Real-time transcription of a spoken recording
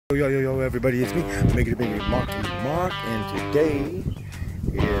Yo, everybody, it's me, Making It Marky Mark, and today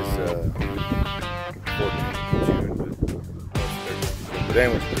is 14th of June, but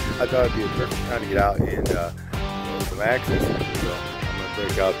anyways, I thought it'd be a perfect time to get out and throw some axes. So I'm going to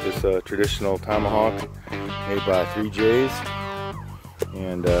break out this traditional tomahawk made by 3Js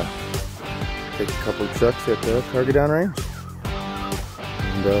and take a couple of trucks at the target down range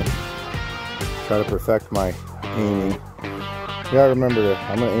and try to perfect my aiming. You gotta remember that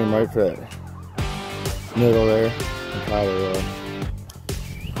I'm gonna aim right for that middle there and try to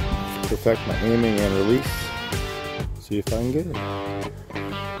perfect my aiming and release. See if I can get it.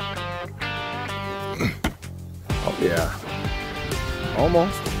 Oh yeah,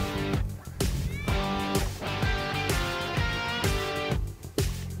 almost.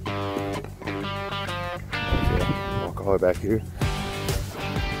 Okay, walk all the way back here.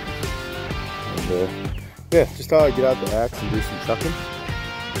 And yeah, just thought I'd get out the axe and do some chucking,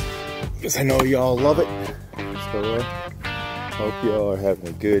 because I know y'all love it. So hope y'all are having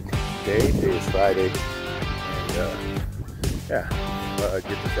a good day. Today is Friday, and yeah, get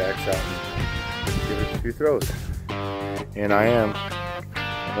this axe out and give it a few throws. And I am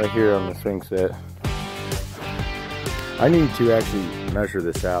right here on the swing set. I need to actually measure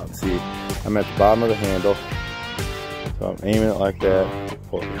this out and see. I'm at the bottom of the handle, so I'm aiming it like that,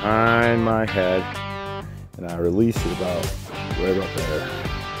 pull it behind my head, and I release it about right up there.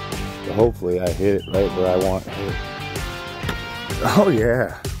 So hopefully I hit it right where I want to hit it. Oh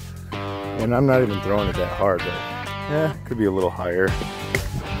yeah. And I'm not even throwing it that hard, but yeah, could be a little higher.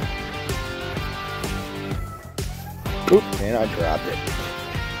 Oop, and I dropped it.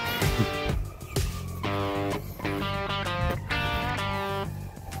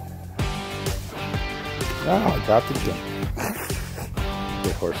 Oh, I dropped it again.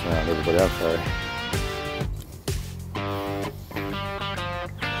 Get horsing around everybody, I'm sorry.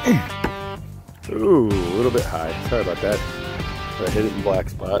 Ooh, a little bit high. Sorry about that. But I hit it in black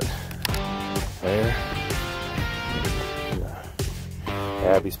spot. There.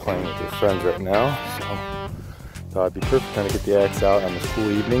 Yeah. Abby's playing with her friends right now, so thought it'd be perfect time to get the axe out on this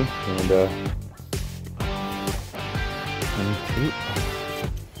cool evening. And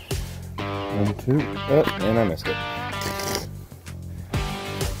one, two. Oh, and I missed it.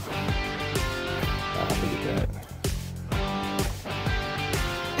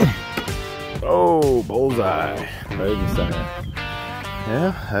 Oh, bullseye. Right in the center.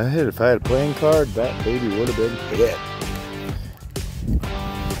 Yeah, I hit. If I had a playing card, that baby would have been hit.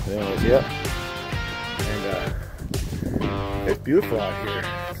 Anyways, yeah. And it's beautiful out here.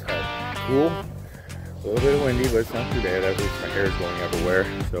 It's cool. A little bit windy, but it's not too bad. At least my hair is going everywhere.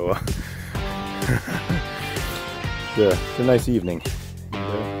 So, it's a nice evening.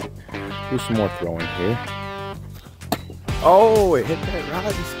 And, do some more throwing here. Oh, it hit that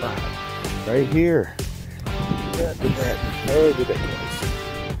rotten spot. Right here. Yeah, did that. Oh, did that twice.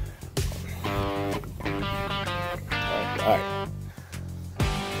 Alright.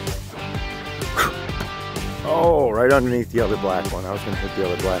 Oh, right underneath the other black one. I was going to hit the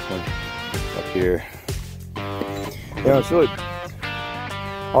other black one up here. Yeah, it's really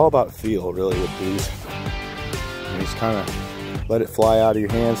all about feel, really, with these. You just kind of let it fly out of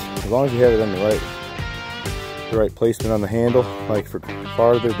your hands. As long as you have it on the right placement on the handle, like for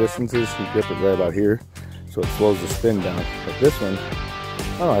farther distances, you grip it right about here, so it slows the spin down. But this one,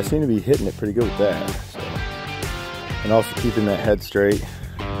 I don't know, I seem to be hitting it pretty good with that. So, and also keeping that head straight.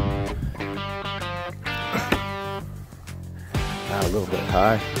 A little bit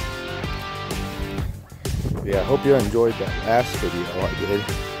high. Yeah, I hope you enjoyed that last video I did.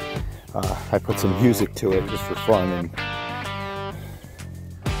 I put some music to it just for fun, and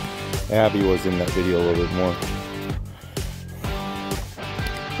Abby was in that video a little bit more.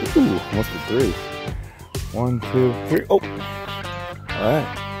 Ooh, almost a 3. 1, 2, 3. Oh! Alright.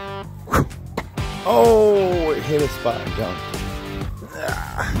 Oh, it hit a spot and jumped.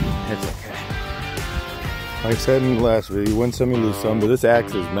 It's okay. Like I said in the last video, you win some, you lose some, but this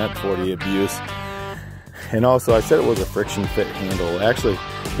axe is meant for the abuse. And also, I said it was a friction fit handle. Actually,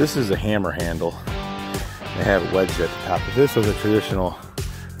 this is a hammer handle. They have it wedged at the top. If this was a traditional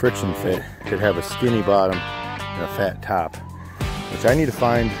friction fit, it'd have a skinny bottom and a fat top, which I need to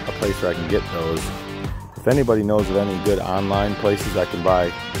find a place where I can get those. If anybody knows of any good online places I can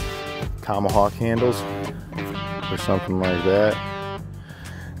buy tomahawk handles or something like that,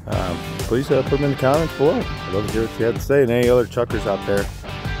 please put them in the comments below. I'd love to hear what you have to say. And any other chuckers out there,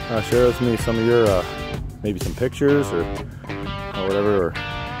 share with me some of your maybe some pictures or whatever,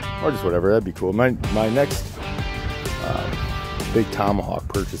 or just whatever. That'd be cool. My next big tomahawk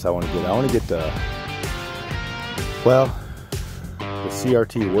purchase I want to get the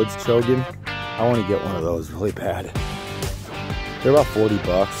CRT Woods Chogan. I want to get one of those really bad. They're about 40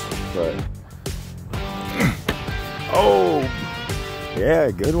 bucks, but oh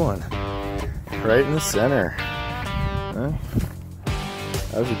yeah, good one. Right in the center. Huh?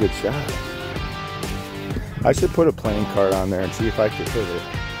 That was a good shot. I should put a playing card on there and see if I could hit it.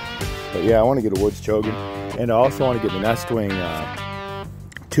 But yeah, I want to get a Woods Chogan, and I also want to get the Nestwing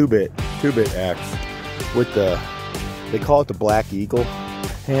 2-bit axe with the, they call it the Black Eagle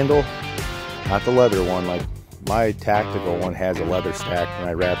handle, not the leather one. Like my tactical one has a leather stack and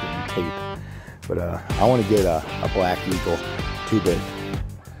I wrap it in tape. But I want to get a Black Eagle 2-bit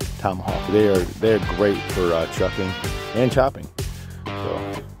tomahawk. They're great for chucking and chopping. So,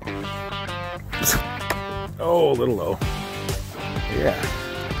 oh, a little low. Yeah.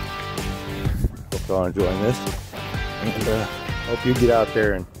 Hope y'all are enjoying this, and hope you get out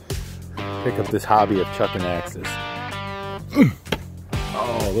there and pick up this hobby of chucking axes.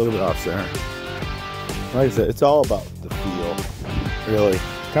 Oh, a little bit off center. Like I said, it's all about the feel, really.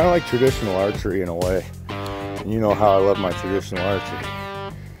 Kind of like traditional archery in a way. And you know how I love my traditional archery.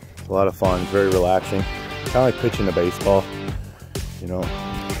 It's a lot of fun, it's very relaxing. Kind of like pitching a baseball, you know.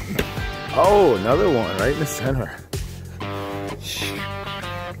 Oh, another one right in the center.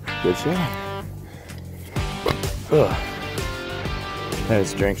 Good shot. Ugh. I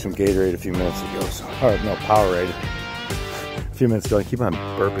just drank some Gatorade a few minutes ago, so, or no, Powerade. A few minutes ago, I keep on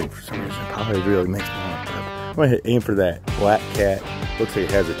burping for some reason. Powerade really makes me want to burp. I'm gonna aim for that black cat. Looks like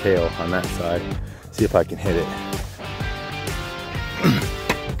it has a tail on that side. See if I can hit it.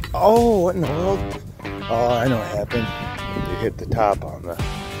 Oh, what in the world? Oh, I know what happened. You hit the top on the,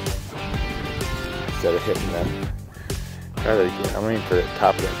 instead of hitting that. Try that again. I'm aiming for the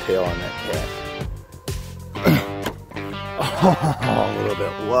top of that tail on that cat. Oh, a little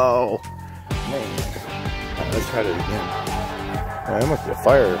bit low. Man. Right, let's try that again. Oh, that must be a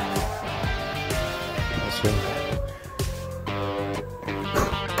fire.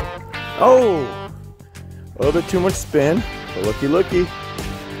 Oh! A little bit too much spin. But looky, looky. Oops,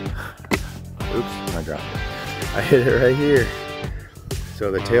 I dropped it. I hit it right here.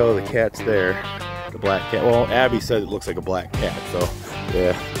 So the tail of the cat's there. The black cat. Well, Abby said it looks like a black cat, so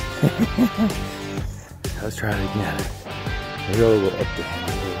yeah. Let's try it again. Maybe a little up the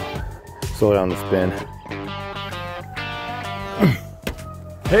handle. Slow down the spin.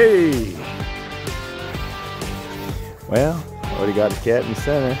 Hey! Well, already got the cat in the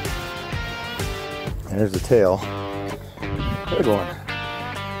center. There's the tail. Good one.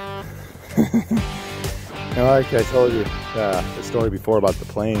 Now, like I told you the story before about the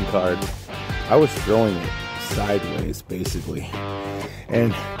playing card, I was throwing it sideways, basically.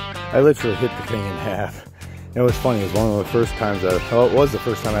 And I literally hit the thing in half. It was funny, it was one of the first times it was the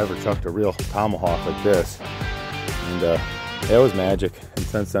first time I ever chucked a real tomahawk like this. And it was magic. And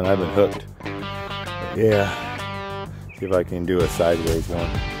since then I've been hooked. But yeah. See if I can do a sideways one.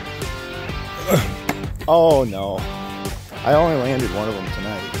 Oh no. I only landed one of them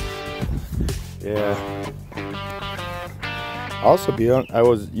tonight. Yeah. Also I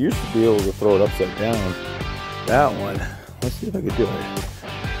used to be able to throw it upside down. That one. Let's see if I can do it.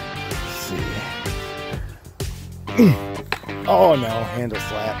 Let's see. Oh no, handle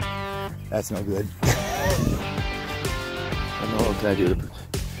slap. That's no good. I don't know, what can I do?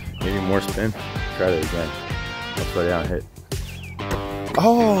 Maybe more spin? Try that again. Upside down hit.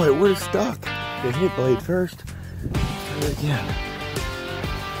 Oh, it would have stuck. It hit blade first. Let's try it again.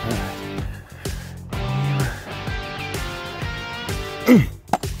 Alright.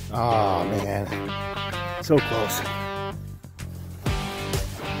 Oh man. So close.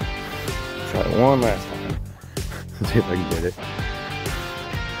 Try it one last time. Let's see if I can get it.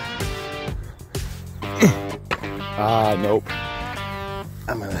 Nope.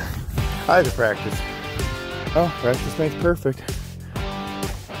 I had to practice. Oh, practice makes perfect.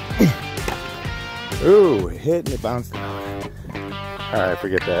 Ooh, it hit and it bounced out. Alright,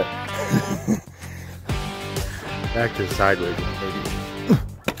 forget that. Back to the sideways one, maybe.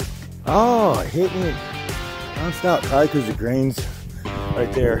 Oh, it hit and it bounced out. Probably because the grain's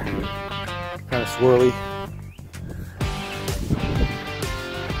right there. Kind of swirly.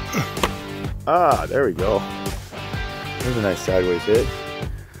 Ah, there we go. There's a nice sideways hit.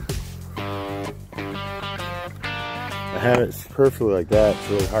 I have it perfectly like that. It's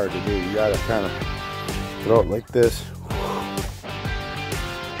really hard to do. You gotta kind of throw it like this.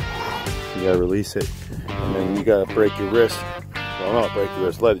 You gotta release it. And then you gotta break your wrist. Well, not break your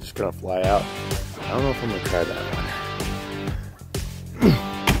wrist, let it just kind of fly out. I don't know if I'm gonna try that one.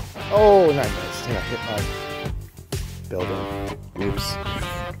 Oh, and I missed. And I hit my building. Oops.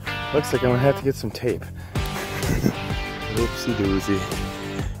 Looks like I'm gonna have to get some tape. Whoopsie doozy.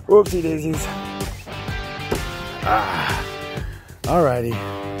 Whoopsie daisies. Alrighty.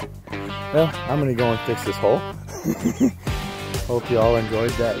 Well, I'm gonna go and fix this hole. Hope you all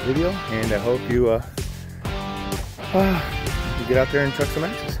enjoyed that video, and I hope you get out there and truck some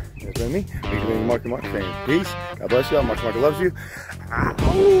axes. That's what I mean. Thank you, Marky Mark, saying peace. God bless you all. Marky Mark loves you.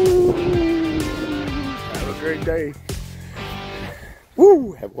 Have a great day.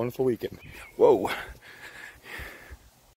 Woo! Have a wonderful weekend. Whoa.